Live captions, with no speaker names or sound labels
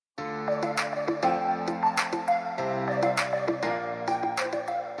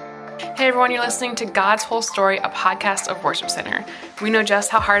Hey everyone, you're listening to God's Whole Story, a podcast of Worship Center. We know just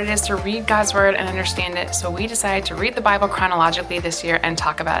how hard it is to read God's Word and understand it, so we decided to read the Bible chronologically this year and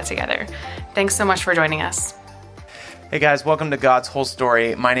talk about it together. Thanks so much for joining us. Hey guys, welcome to God's Whole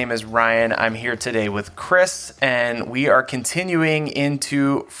Story. My name is Ryan. I'm here today with Chris, and we are continuing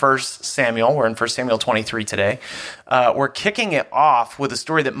into 1 Samuel. We're in 1 Samuel 23 today. We're kicking it off with a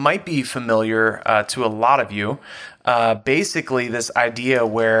story that might be familiar to a lot of you. Basically, this idea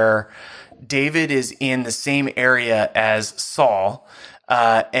where David is in the same area as Saul,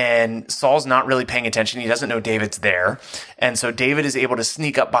 and Saul's not really paying attention. He doesn't know David's there. And so David is able to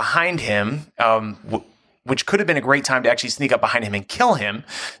sneak up behind him, which could have been a great time to actually sneak up behind him and kill him.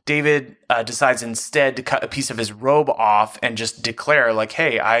 David decides instead to cut a piece of his robe off and just declare, like,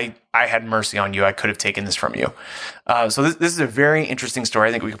 hey, I had mercy on you. I could have taken this from you. So this is a very interesting story.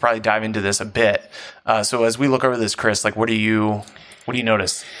 I think we could probably dive into this a bit. So as we look over this, Chris, like, what do you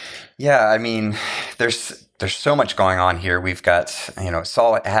notice? Yeah, I mean, there's so much going on here. We've got,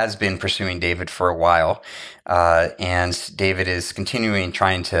 Saul has been pursuing David for a while, and David is continuing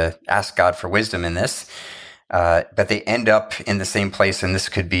trying to ask God for wisdom in this. But they end up in the same place, and this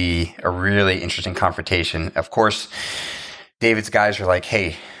could be a really interesting confrontation. Of course, David's guys are like,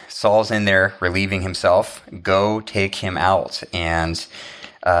 hey, Saul's in there relieving himself. Go take him out. And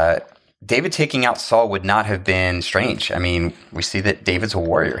David taking out Saul would not have been strange. I mean, we see that David's a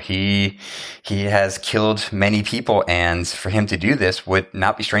warrior. He has killed many people, and for him to do this would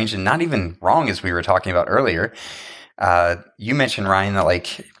not be strange and not even wrong, as we were talking about earlier. You mentioned, Ryan, that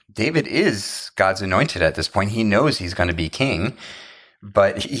like David is God's anointed at this point. He knows he's going to be king,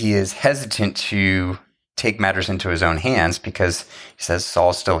 but he is hesitant to take matters into his own hands because he says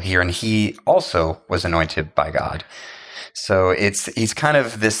Saul's still here, and he also was anointed by God. So he's kind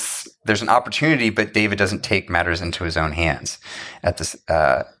of this, there's an opportunity, but David doesn't take matters into his own hands at this.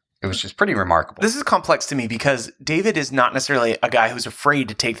 It was just pretty remarkable. This is complex to me because David is not necessarily a guy who's afraid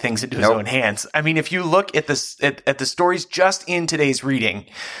to take things into his own hands. I mean, if you look at this, at the stories just in today's reading,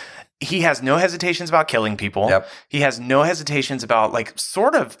 he has no hesitations about killing people. Yep. He has no hesitations about, like,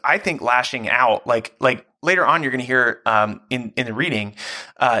 sort of, I think, lashing out. Like later on, you're going to hear in the reading,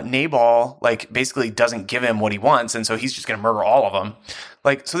 Nabal, like, basically doesn't give him what he wants, and so he's just going to murder all of them.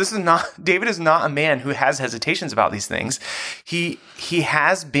 Like, so David is not a man who has hesitations about these things. He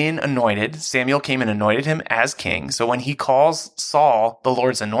has been anointed. Samuel came and anointed him as king. So when he calls Saul the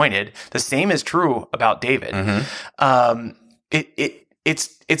Lord's anointed, the same is true about David. Mm-hmm.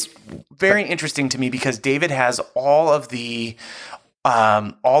 It's very interesting to me because David has all of the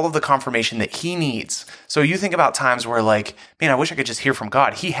confirmation that he needs. So you think about times where, like, man, I wish I could just hear from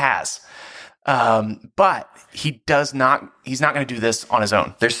God. He has. But he's not going to do this on his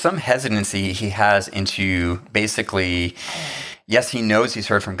own. There's some hesitancy he has into basically, yes, he knows he's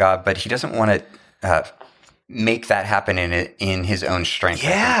heard from God, but he doesn't want to make that happen in his own strength.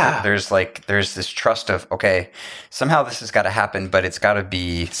 Yeah. There's this trust of, okay, somehow this has got to happen, but it's got to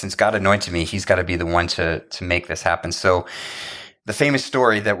be, since God anointed me, he's got to be the one to make this happen. So the famous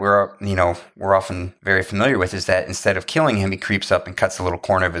story that we're often very familiar with is that instead of killing him, he creeps up and cuts a little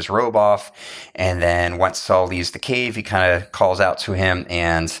corner of his robe off. And then once Saul leaves the cave, he kind of calls out to him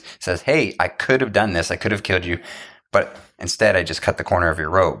and says, hey, I could have done this. I could have killed you, but instead I just cut the corner of your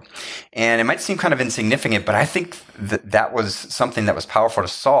robe. And it might seem kind of insignificant, but I think that was something that was powerful to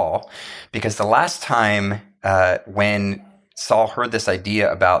Saul, because the last time when Saul heard this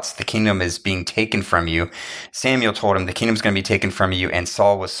idea about the kingdom is being taken from you, Samuel told him the kingdom's going to be taken from you, and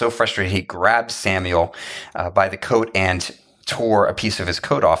Saul was so frustrated he grabbed Samuel by the coat and tore a piece of his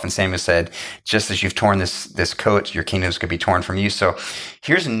coat off. And Samuel said, just as you've torn this coat, your kingdom's going to be torn from you. So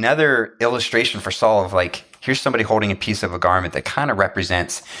here's another illustration for Saul of, like, here's somebody holding a piece of a garment that kind of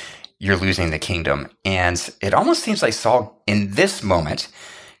represents you're losing the kingdom. And it almost seems like Saul in this moment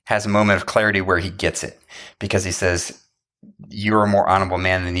has a moment of clarity where he gets it, because he says, you're a more honorable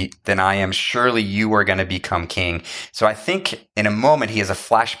man than I am. Surely you are going to become king. So I think in a moment he has a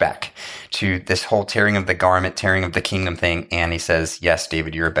flashback to this whole tearing of the garment, tearing of the kingdom thing. And he says, yes,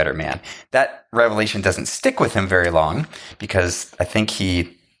 David, you're a better man. That revelation doesn't stick with him very long, because I think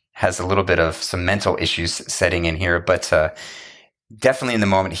he has a little bit of some mental issues setting in here. But definitely in the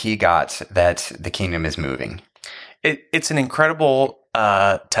moment he got that the kingdom is moving. It's an incredible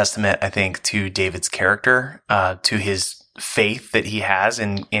testament, I think, to David's character, to his faith that he has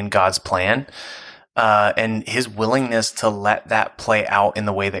in God's plan, and his willingness to let that play out in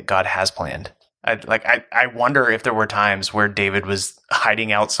the way that God has planned. I wonder if there were times where David was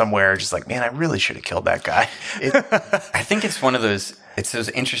hiding out somewhere, just like, man, I really should have killed that guy. I think it's one of those, it's those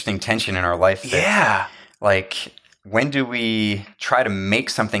interesting tension in our life. That, yeah. Like, when do we try to make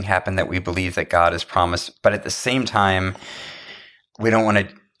something happen that we believe that God has promised, but at the same time, we don't want to,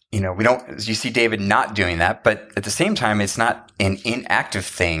 you see David not doing that, but at the same time, it's not an inactive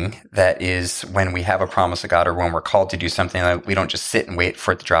thing that is when we have a promise of God or when we're called to do something, like we don't just sit and wait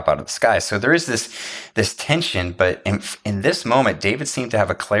for it to drop out of the sky. So there is this tension, but in this moment, David seemed to have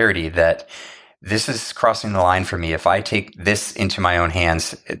a clarity that this is crossing the line for me. If I take this into my own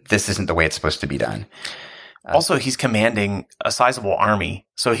hands, this isn't the way it's supposed to be done. Also, he's commanding a sizable army.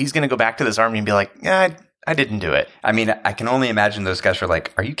 So he's going to go back to this army and be like, yeah, I didn't do it. I mean, I can only imagine those guys were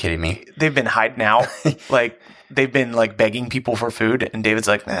like, are you kidding me? They've been hiding out. They've been begging people for food. And David's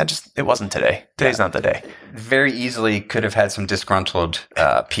like, it wasn't today. Today's not the day. Very easily could have had some disgruntled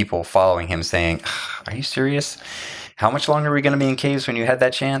people following him saying, are you serious? How much longer are we going to be in caves when you had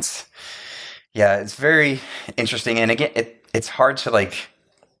that chance? Yeah, it's very interesting. And again, it's hard to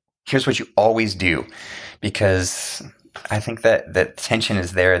here's what you always do, because I think that tension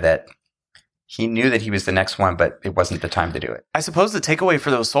is there, that he knew that he was the next one, but it wasn't the time to do it. I suppose the takeaway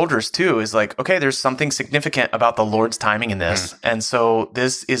for those soldiers too is okay, there's something significant about the Lord's timing in this. And so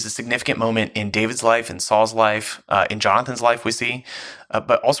this is a significant moment in David's life, in Saul's life, in Jonathan's life we see,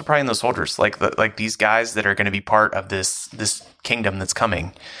 but also probably in the soldiers, like these guys that are going to be part of this kingdom that's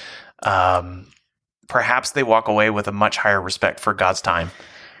coming. Perhaps they walk away with a much higher respect for God's time.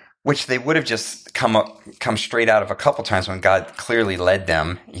 Which they would have just come straight out of a couple times when God clearly led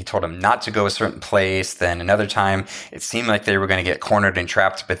them. He told them not to go a certain place. Then another time, it seemed like they were going to get cornered and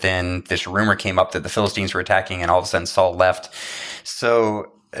trapped. But then this rumor came up that the Philistines were attacking, and all of a sudden Saul left.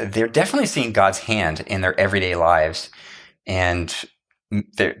 So they're definitely seeing God's hand in their everyday lives. And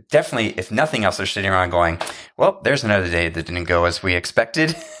they're definitely, if nothing else, they're sitting around going, well, there's another day that didn't go as we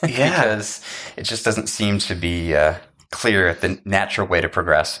expected. Yeah. Because it just doesn't seem to be clear the natural way to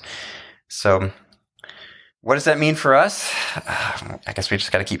progress. So what does that mean for us? I guess we just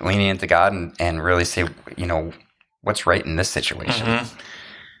got to keep leaning into God and really say, what's right in this situation.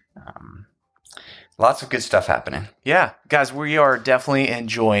 Lots of good stuff happening. Yeah. Guys, we are definitely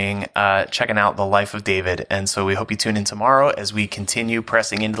enjoying checking out the life of David. And so we hope you tune in tomorrow as we continue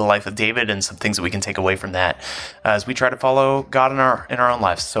pressing into the life of David and some things that we can take away from that as we try to follow God in our own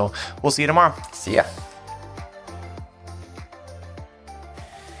lives. So we'll see you tomorrow. See ya.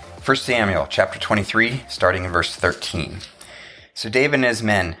 1 Samuel chapter 23, starting in verse 13. So David and his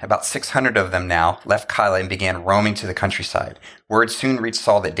men, about 600 of them now, left Keilah and began roaming to the countryside. Word soon reached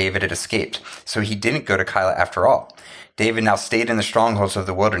Saul that David had escaped, so he didn't go to Keilah after all. David now stayed in the strongholds of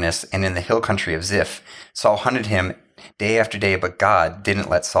the wilderness and in the hill country of Ziph. Saul hunted him day after day, but God didn't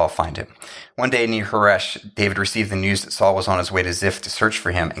let Saul find him. One day near Horesh, David received the news that Saul was on his way to Ziph to search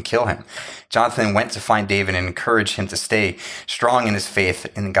for him and kill him. Jonathan went to find David and encouraged him to stay strong in his faith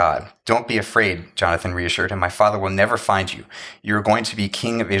in God. Don't be afraid, Jonathan reassured him. My father will never find you. You are going to be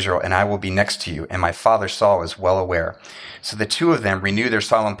king of Israel, and I will be next to you, and my father Saul is well aware. So the two of them renewed their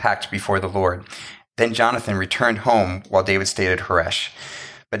solemn pact before the Lord. Then Jonathan returned home while David stayed at Horesh.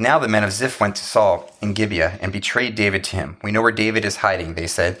 But now the men of Ziph went to Saul in Gibeah and betrayed David to him. We know where David is hiding, they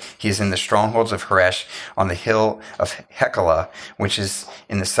said. He is in the strongholds of Horesh on the hill of Hekelah, which is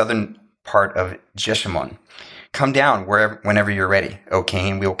in the southern part of Jeshimon. Come down whenever you're ready, O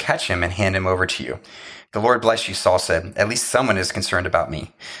king, and we will catch him and hand him over to you. The Lord bless you, Saul said. At least someone is concerned about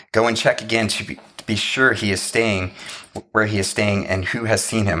me. Go and check again to be sure he is staying where he is staying and who has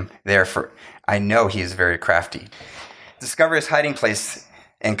seen him there, for I know he is very crafty. Discover his hiding place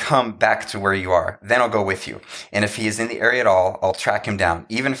and come back to where you are. Then I'll go with you. And if he is in the area at all, I'll track him down,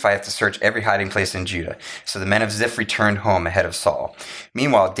 even if I have to search every hiding place in Judah. So the men of Ziph returned home ahead of Saul.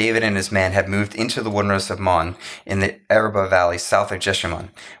 Meanwhile, David and his men had moved into the wilderness of Mon in the Arabah Valley south of Jeshimon.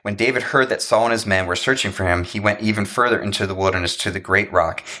 When David heard that Saul and his men were searching for him, he went even further into the wilderness to the great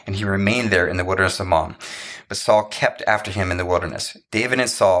rock, and he remained there in the wilderness of Mon. But Saul kept after him in the wilderness. David and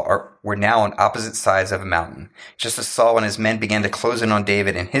Saul were now on opposite sides of a mountain. Just as Saul and his men began to close in on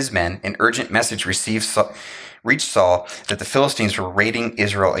David and his men, an urgent message reached Saul that the Philistines were raiding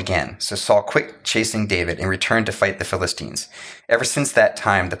Israel again. So Saul quit chasing David and returned to fight the Philistines. Ever since that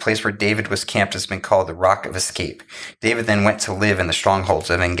time, the place where David was camped has been called the Rock of Escape. David then went to live in the strongholds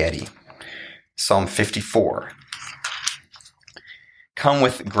of En-Gedi. Psalm 54. Come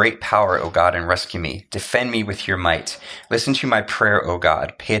with great power, O God, and rescue me. Defend me with your might. Listen to my prayer, O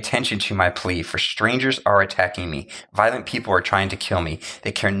God. Pay attention to my plea, for strangers are attacking me. Violent people are trying to kill me.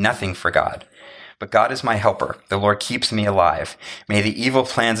 They care nothing for God. But God is my helper. The Lord keeps me alive. May the evil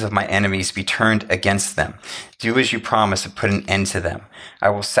plans of my enemies be turned against them. Do as you promise and put an end to them. I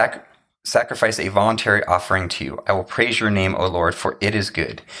will sacrifice a voluntary offering to you. I will praise your name, O Lord, for it is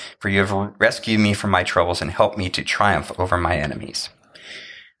good. For you have rescued me from my troubles and helped me to triumph over my enemies.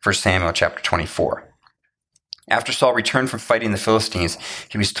 1 Samuel chapter 24. After Saul returned from fighting the Philistines,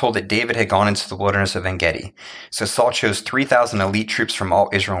 he was told that David had gone into the wilderness of En-Gedi. So Saul chose 3,000 elite troops from all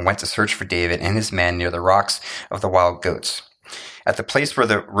Israel and went to search for David and his men near the rocks of the wild goats. At the place where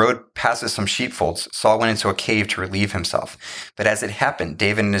the road passes some sheepfolds, Saul went into a cave to relieve himself. But as it happened,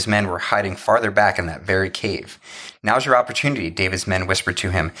 David and his men were hiding farther back in that very cave. Now's your opportunity, David's men whispered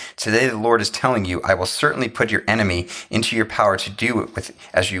to him. Today the Lord is telling you, I will certainly put your enemy into your power to do it with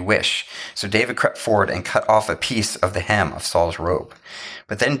as you wish. So David crept forward and cut off a piece of the hem of Saul's robe.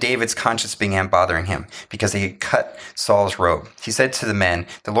 But then David's conscience began bothering him because he had cut Saul's robe. He said to the men,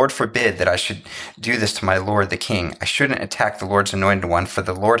 the Lord forbid that I should do this to my lord the king. I shouldn't attack the Lord's anointed one, for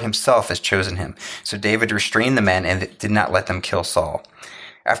the Lord himself has chosen him. So David restrained the men and did not let them kill Saul.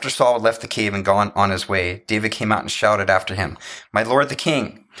 After Saul had left the cave and gone on his way, David came out and shouted after him, my lord the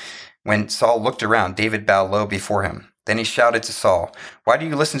king. When Saul looked around, David bowed low before him. Then he shouted to Saul, why do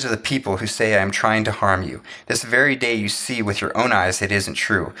you listen to the people who say I am trying to harm you? This very day you see with your own eyes it isn't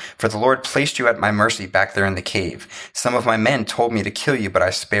true. For the Lord placed you at my mercy back there in the cave. Some of my men told me to kill you, but I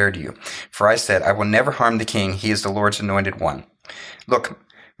spared you. For I said, I will never harm the king. He is the Lord's anointed one. Look,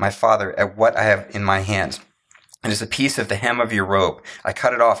 my father, at what I have in my hands. It is a piece of the hem of your robe. I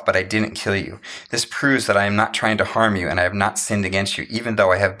cut it off, but I didn't kill you. This proves that I am not trying to harm you, and I have not sinned against you, even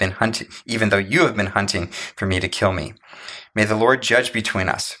though you have been hunting for me to kill me. May the Lord judge between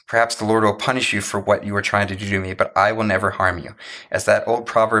us. Perhaps the Lord will punish you for what you were trying to do to me, but I will never harm you. As that old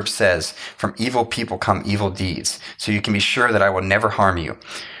proverb says, from evil people come evil deeds. So you can be sure that I will never harm you.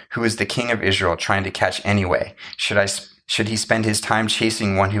 Who is the king of Israel trying to catch anyway? Should he spend his time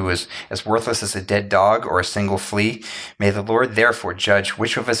chasing one who is as worthless as a dead dog or a single flea? May the Lord therefore judge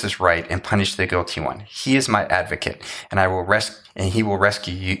which of us is right and punish the guilty one. He is my advocate, and he will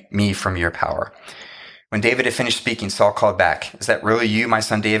rescue me from your power. When David had finished speaking, Saul called back, is that really you, my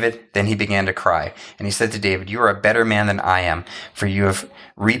son David? Then he began to cry, and he said to David, you are a better man than I am, for you have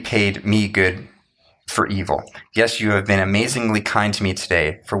repaid me good for evil. Yes, you have been amazingly kind to me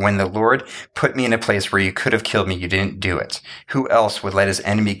today, for when the Lord put me in a place where you could have killed me, you didn't do it. Who else would let his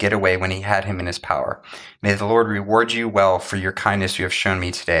enemy get away when he had him in his power? May the Lord reward you well for your kindness you have shown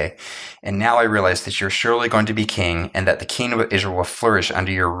me today. And now I realize that you're surely going to be king, and that the kingdom of Israel will flourish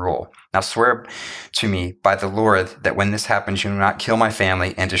under your rule. Now swear to me by the Lord that when this happens, you will not kill my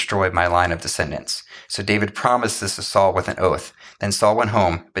family and destroy my line of descendants. So David promised this to Saul with an oath. Then Saul went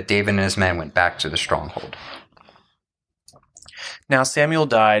home, but David and his men went back to the stronghold. Now Samuel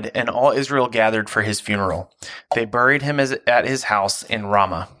died, and all Israel gathered for his funeral. They buried him at his house in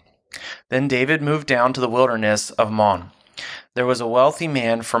Ramah. Then David moved down to the wilderness of Maon. There was a wealthy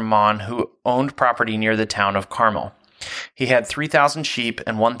man from Maon who owned property near the town of Carmel. He had 3,000 sheep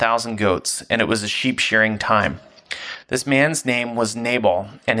and 1,000 goats, and it was a sheep shearing time. This man's name was Nabal,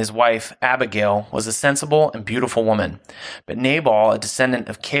 and his wife, Abigail, was a sensible and beautiful woman. But Nabal, a descendant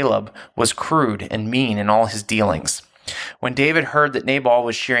of Caleb, was crude and mean in all his dealings. When David heard that Nabal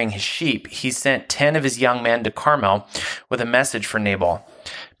was shearing his sheep, he sent 10 of his young men to Carmel with a message for Nabal.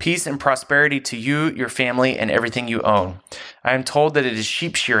 Peace and prosperity to you, your family, and everything you own. I am told that it is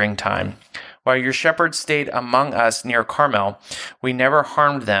sheep shearing time. While your shepherds stayed among us near Carmel, we never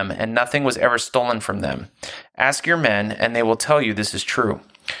harmed them, and nothing was ever stolen from them. Ask your men, and they will tell you this is true.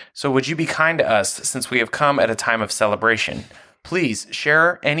 So would you be kind to us, since we have come at a time of celebration? Please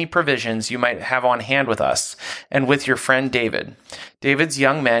share any provisions you might have on hand with us and with your friend David. David's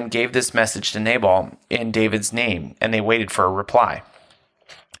young men gave this message to Nabal in David's name, and they waited for a reply.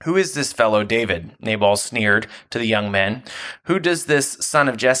 Who is this fellow David? Nabal sneered to the young men. Who does this son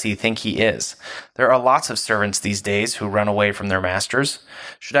of Jesse think he is? There are lots of servants these days who run away from their masters.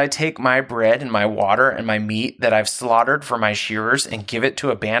 Should I take my bread and my water and my meat that I've slaughtered for my shearers and give it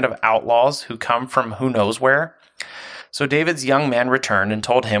to a band of outlaws who come from who knows where? So David's young men returned and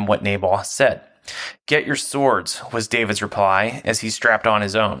told him what Nabal said. Get your swords, was David's reply as he strapped on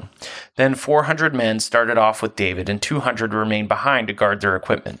his own. Then 400 men started off with David, and 200 remained behind to guard their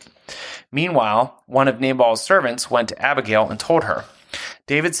equipment. Meanwhile, one of Nabal's servants went to Abigail and told her,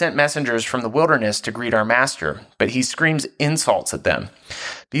 David sent messengers from the wilderness to greet our master, but he screams insults at them.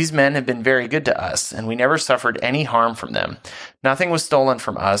 These men have been very good to us, and we never suffered any harm from them. Nothing was stolen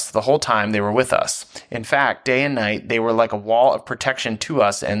from us the whole time they were with us. In fact, day and night, they were like a wall of protection to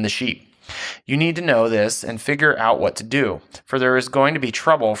us and the sheep. You need to know this and figure out what to do, for there is going to be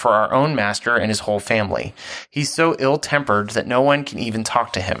trouble for our own master and his whole family. He's so ill-tempered that no one can even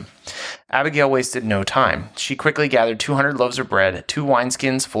talk to him. Abigail wasted no time. She quickly gathered 200 loaves of bread, 2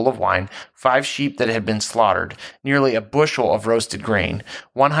 wineskins full of wine, 5 sheep that had been slaughtered, nearly a bushel of roasted grain,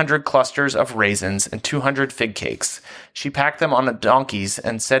 100 clusters of raisins, and 200 fig cakes. She packed them on the donkeys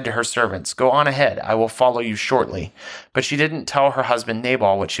and said to her servants, "Go on ahead, I will follow you shortly." But she didn't tell her husband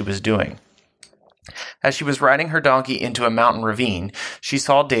Nabal what she was doing. As she was riding her donkey into a mountain ravine, she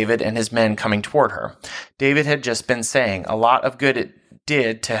saw David and his men coming toward her. David had just been saying, "A lot of good it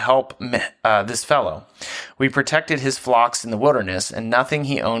did to help this fellow. We protected his flocks in the wilderness, and nothing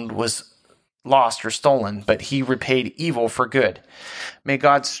he owned was lost or stolen, but he repaid evil for good. May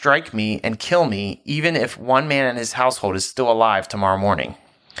God strike me and kill me, even if one man in his household is still alive tomorrow morning."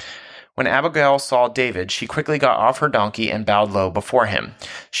 When Abigail saw David, she quickly got off her donkey and bowed low before him.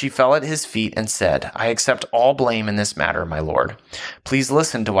 She fell at his feet and said, "I accept all blame in this matter, my lord. Please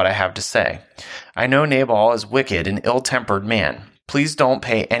listen to what I have to say. I know Nabal is wicked and ill-tempered man. Please don't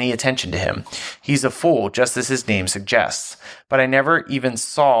pay any attention to him. He's a fool, just as his name suggests. But I never even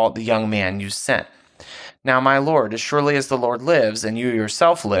saw the young man you sent. Now, my lord, as surely as the Lord lives, and you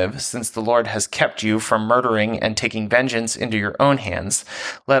yourself live, since the Lord has kept you from murdering and taking vengeance into your own hands,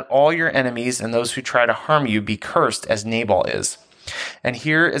 let all your enemies and those who try to harm you be cursed as Nabal is. And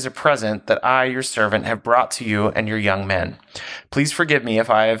here is a present that I, your servant, have brought to you and your young men. Please forgive me if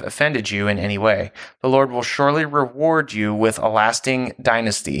I have offended you in any way. The Lord will surely reward you with a lasting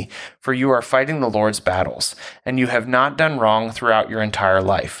dynasty, for you are fighting the Lord's battles, and you have not done wrong throughout your entire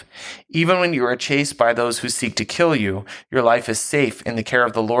life. Even when you are chased by those who seek to kill you, your life is safe in the care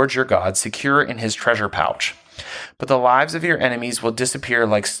of the Lord your God, secure in his treasure pouch. But the lives of your enemies will disappear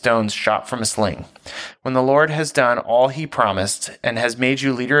like stones shot from a sling. When the Lord has done all he promised and has made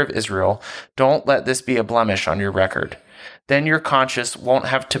you leader of Israel, don't let this be a blemish on your record. Then your conscience won't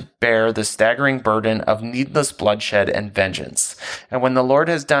have to bear the staggering burden of needless bloodshed and vengeance. And when the Lord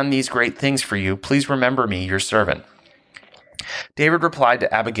has done these great things for you, please remember me, your servant." David replied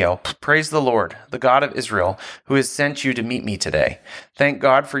to Abigail, "Praise the Lord, the God of Israel, who has sent you to meet me today. Thank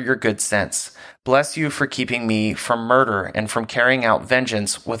God for your good sense. Bless you for keeping me from murder and from carrying out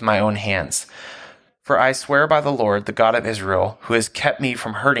vengeance with my own hands. For I swear by the Lord, the God of Israel, who has kept me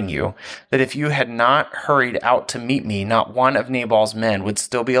from hurting you, that if you had not hurried out to meet me, not one of Nabal's men would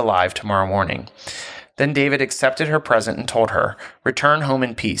still be alive tomorrow morning." Then David accepted her present and told her, "Return home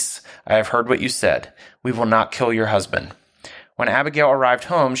in peace. I have heard what you said. We will not kill your husband." When Abigail arrived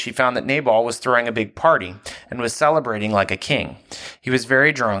home, she found that Nabal was throwing a big party and was celebrating like a king. He was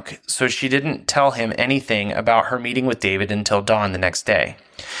very drunk, so she didn't tell him anything about her meeting with David until dawn the next day.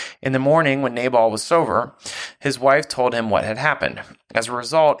 In the morning, when Nabal was sober, his wife told him what had happened. As a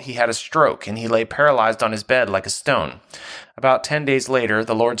result, he had a stroke and he lay paralyzed on his bed like a stone. About 10 days later,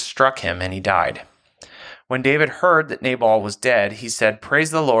 the Lord struck him and he died. When David heard that Nabal was dead, he said, "Praise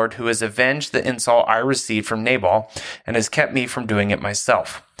the Lord, who has avenged the insult I received from Nabal and has kept me from doing it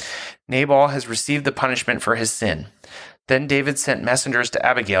myself. Nabal has received the punishment for his sin." Then David sent messengers to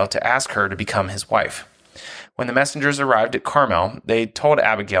Abigail to ask her to become his wife. When the messengers arrived at Carmel, they told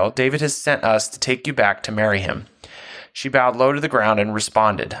Abigail, "David has sent us to take you back to marry him." She bowed low to the ground and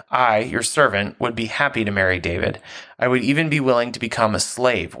responded, "I, your servant, would be happy to marry David. I would even be willing to become a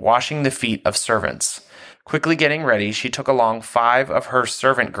slave, washing the feet of servants." Quickly getting ready, she took along 5 of her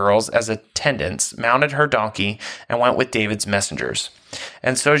servant girls as attendants, mounted her donkey, and went with David's messengers.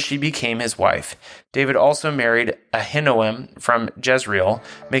 And so she became his wife. David also married Ahinoam from Jezreel,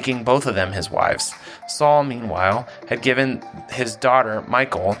 making both of them his wives. Saul, meanwhile, had given his daughter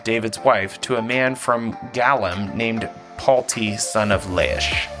Michal, David's wife, to a man from Galim named Palti, son of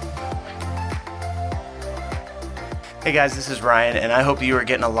Laish. Hey guys, this is Ryan, and I hope you are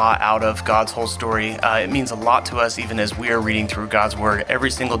getting a lot out of God's whole story. It means a lot to us even as we are reading through God's Word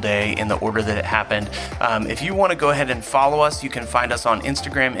every single day in the order that it happened. If you want to go ahead and follow us, you can find us on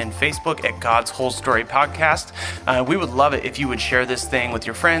Instagram and Facebook at God's Whole Story Podcast. We would love it if you would share this thing with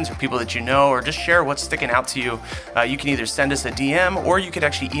your friends or people that you know, or just share what's sticking out to you. You can either send us a DM, or you could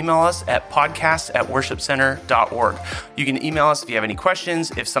actually email us at podcast@worshipcenter.org. You can email us if you have any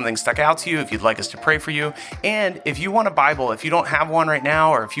questions, if something stuck out to you, if you'd like us to pray for you, and if you want a Bible, if you don't have one right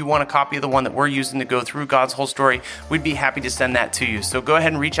now, or if you want a copy of the one that we're using to go through God's whole story, we'd be happy to send that to you. So go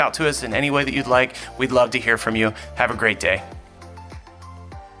ahead and reach out to us in any way that you'd like. We'd love to hear from you. Have a great day.